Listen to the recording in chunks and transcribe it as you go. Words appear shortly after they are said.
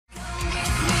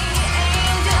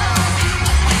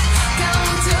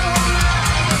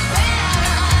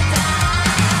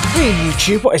Hey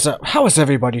YouTube, what is up? How is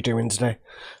everybody doing today?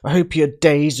 I hope your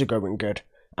days are going good,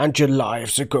 and your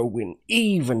lives are going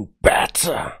even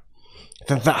better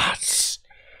than that.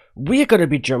 We are going to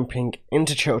be jumping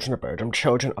into Children of Bodom,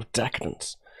 Children of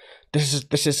Decadence. This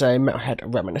is a Metalhead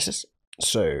Reminisces.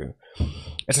 So,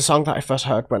 it's a song that I first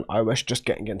heard when I was just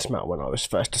getting into metal, when I was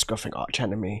first discovering Arch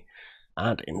Enemy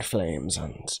and In Flames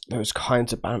and those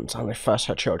kinds of bands, and I first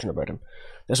heard Children of Bodom.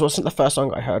 This wasn't the first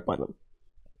song I heard by them,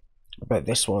 but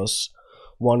this was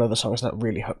one of the songs that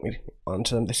really hooked me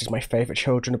onto them. This is my favourite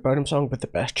Children of Bodom song, with the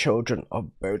best Children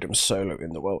of Bodom solo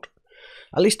in the world.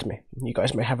 At least to me. You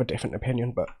guys may have a different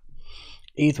opinion, but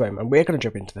either way, man, we're going to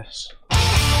jump into this.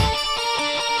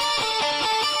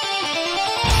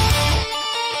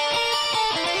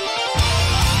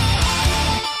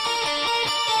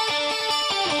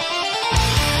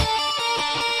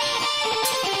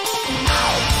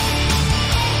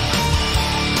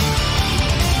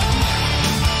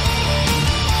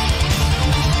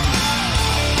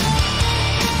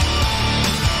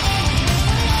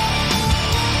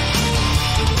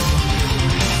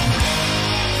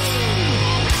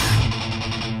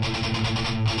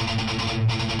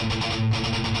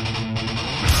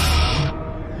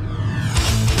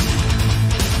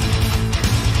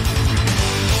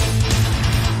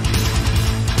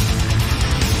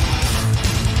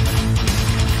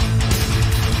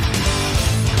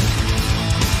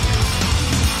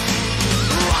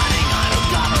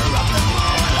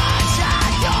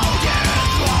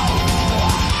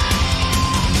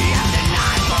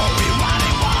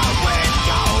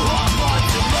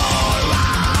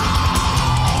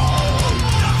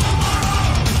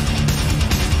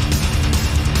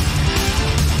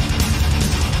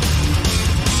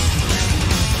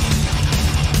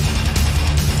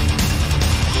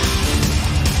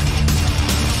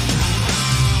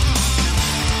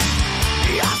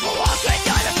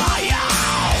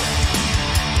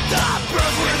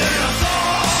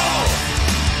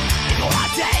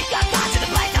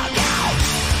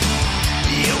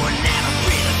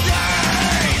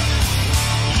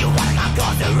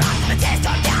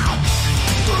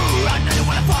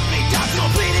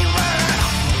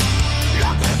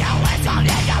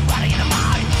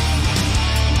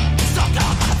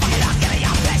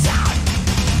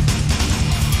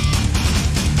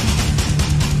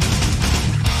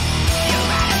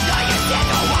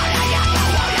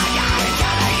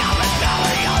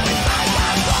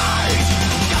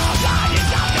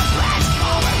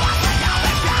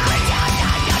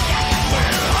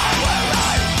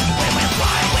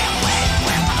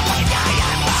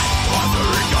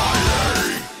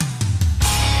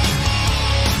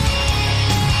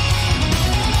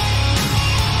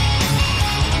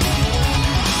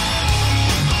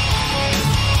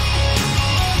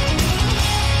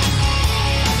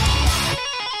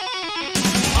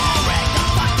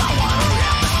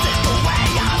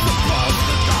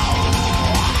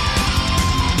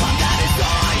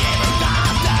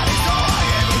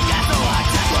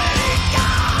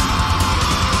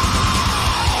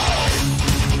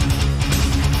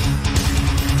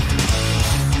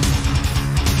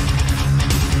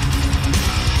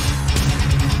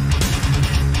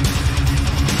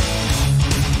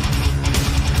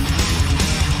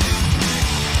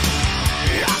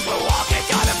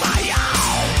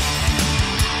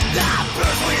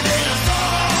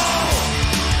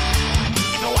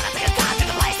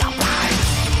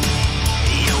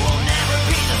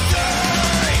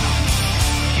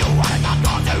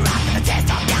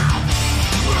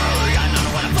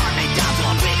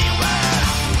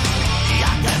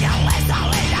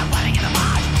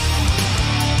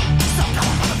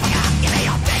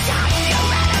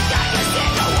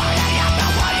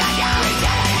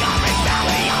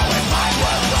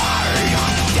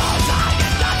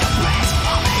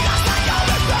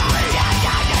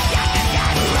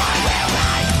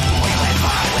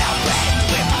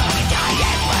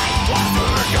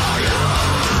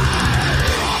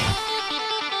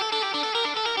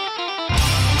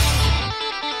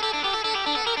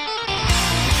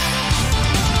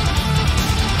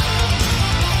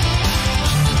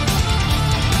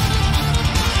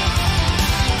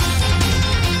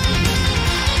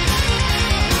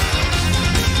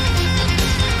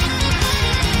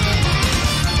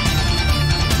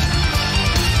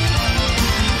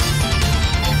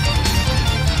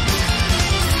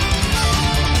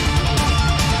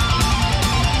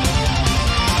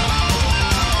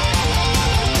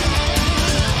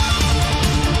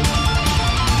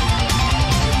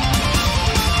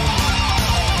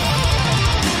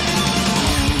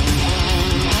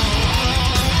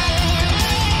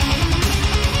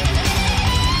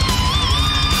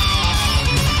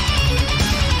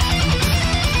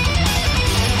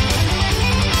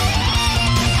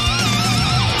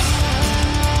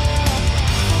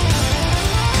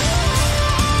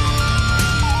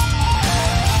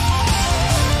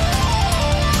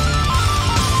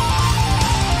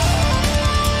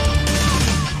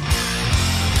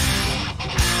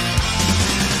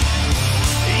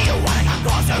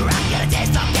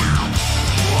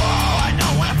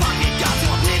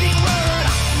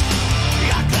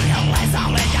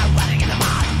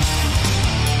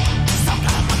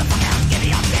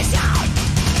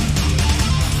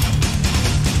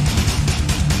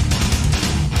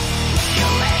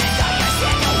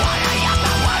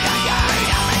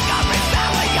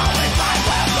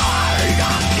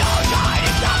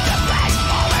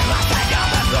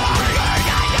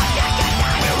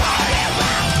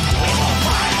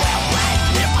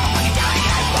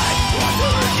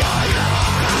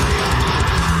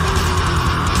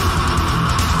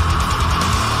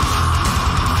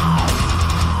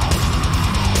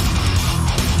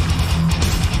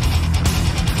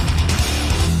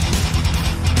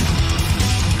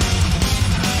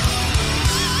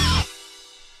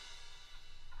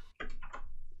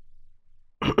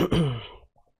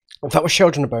 That was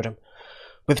Children of Bodom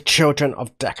with Children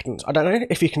of Decadence. I don't know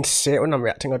if you can see it when I'm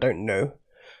reacting, I don't know.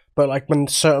 But like when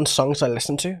certain songs I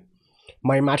listen to,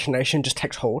 my imagination just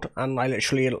takes hold, and I'm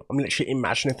literally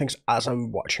imagining things as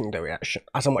I'm watching the reaction,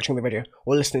 as I'm watching the video,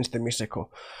 or listening to the music, or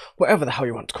whatever the hell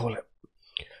you want to call it.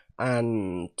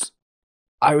 And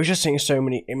I was just seeing so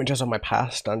many images of my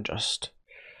past and just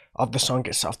of the song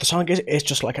itself. The song is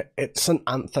just like it's an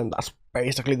anthem. That's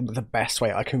basically the best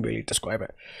way I can really describe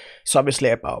it. It's obviously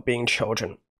about being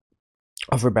children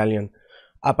of rebellion,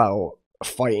 about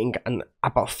fighting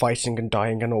and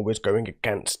dying and always going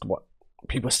against what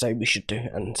people say we should do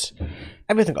and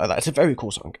everything like that. It's a very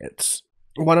cool song. It's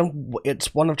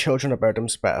one of Children of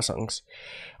Bodom's better songs.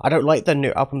 I don't like their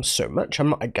new album so much.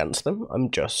 I'm not against them.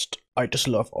 I just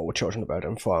love old Children of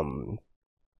Bodom, from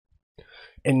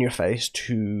In Your Face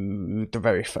to the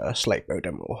very first Lake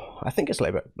Bodom, or I think it's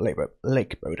Lake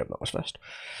Bodom that was first,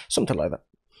 something like that.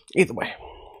 Either way,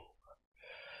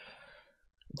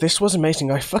 this was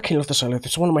amazing. I fucking love the solo.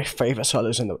 This is one of my favourite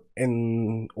solos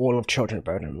in all of Children of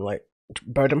Bodom. Like,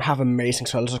 Bodom have amazing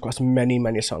solos across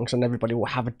many songs, and everybody will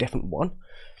have a different one.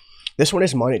 This one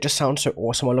is mine. It just sounds so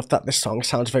awesome. I love that this song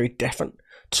sounds very different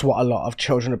to what a lot of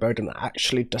Children of Bodom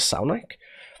actually does sound like.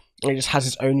 It just has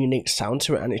its own unique sound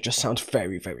to it, and it just sounds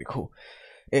very cool.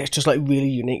 It's just like really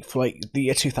unique for like the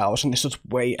year 2000. This was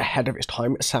way ahead of its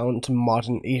time. It sounds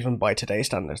modern even by today's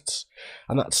standards,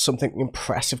 and that's something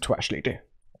impressive to actually do.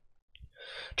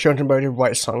 Children of Bodom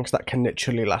write songs that can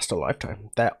literally last a lifetime.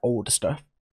 Their older stuff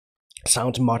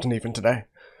sounds modern even today,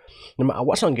 no matter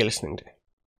what song you're listening to.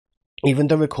 Even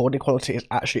the recording quality is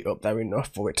actually up there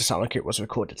enough for it to sound like it was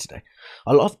recorded today.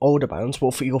 A lot of older bands,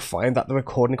 you'll find that the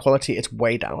recording quality is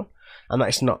way down, and that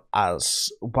it's not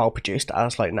as well produced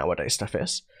as like nowadays stuff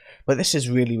is. But this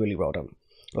is really well done.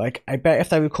 Like, I bet if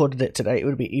they recorded it today, it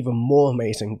would be even more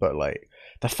amazing. But like,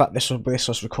 the fact this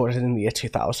was recorded in the year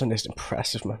 2000 is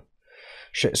impressive, man.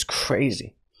 Shit is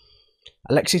crazy.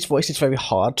 Alexi's voice is very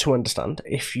hard to understand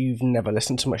if you've never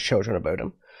listened to much Children of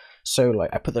Bodom. So like,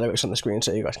 I put the lyrics on the screen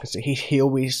so you guys can see. He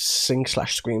always sings /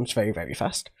 screams very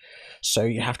fast. So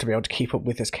you have to be able to keep up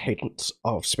with his cadence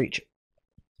of speech.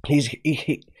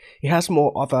 He has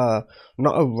more of a,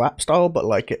 not a rap style, but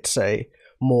like it's a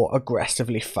more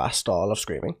aggressively fast style of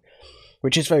screaming,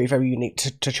 which is very unique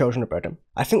to Children of Bodom.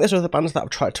 I think there's other bands that have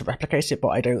tried to replicate it, but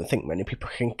I don't think many people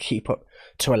can keep up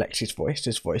to Alexi's voice.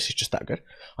 His voice is just that good.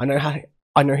 I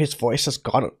know his voice has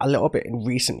gone a little bit in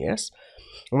recent years,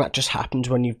 and that just happens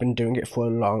when you've been doing it for a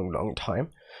long time.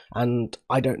 And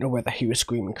I don't know whether he was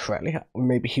screaming correctly.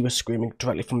 Maybe he was screaming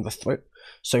directly from the throat,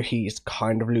 so he's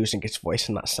kind of losing his voice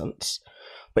in that sense.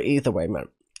 But either way, man,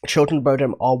 Children of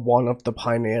Bodom are one of the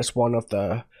pioneers, one of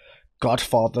the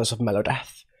godfathers of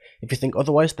Melodeath. If you think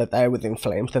otherwise, they're there with In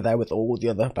Flames, they're there with all the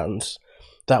other bands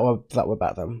that were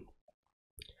back then.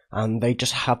 And they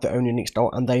just have their own unique style,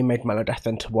 and they made Melodeath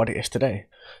into what it is today.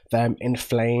 Them, In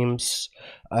Flames,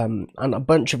 and a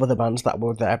bunch of other bands that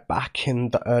were there back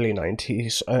in the early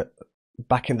 90s,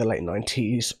 back in the late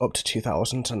 90s, up to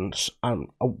 2000, and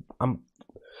I'm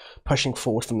pushing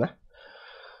forward from there.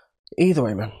 Either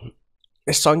way, man,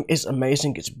 this song is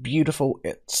amazing, it's beautiful,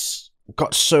 it's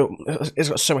got so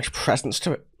much presence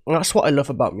to it. And that's what I love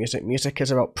about music. Music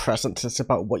is about presence, it's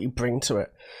about what you bring to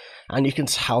it. And you can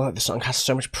tell that the song has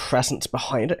so much presence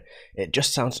behind it. It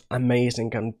just sounds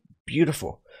amazing and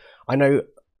beautiful. I know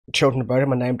Children of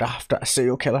Bodom are named after a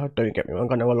serial killer, don't get me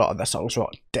wrong. I know a lot of their songs are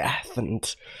about death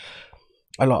and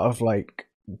a lot of like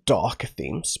darker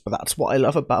themes, but that's what I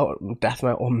love about death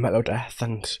metal or Melodeath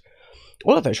and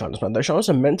all of those genres, man. Those genres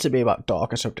are meant to be about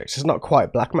darker subjects. It's not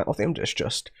quite black metal themed, it's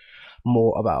just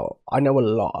more about, I know a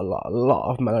lot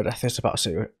of Melodeath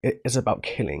is about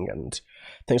killing and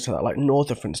things like that. Like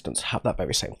Northern, for instance, have that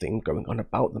very same thing going on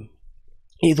about them.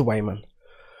 Either way, man,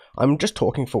 I'm just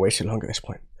talking for way too long at this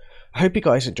point. I hope you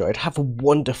guys enjoyed. Have a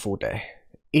wonderful day,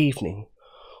 evening,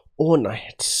 or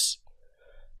night,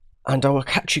 and I will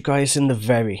catch you guys in the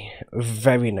very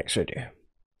next video.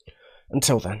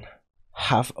 Until then,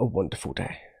 have a wonderful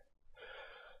day.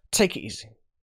 Take it easy.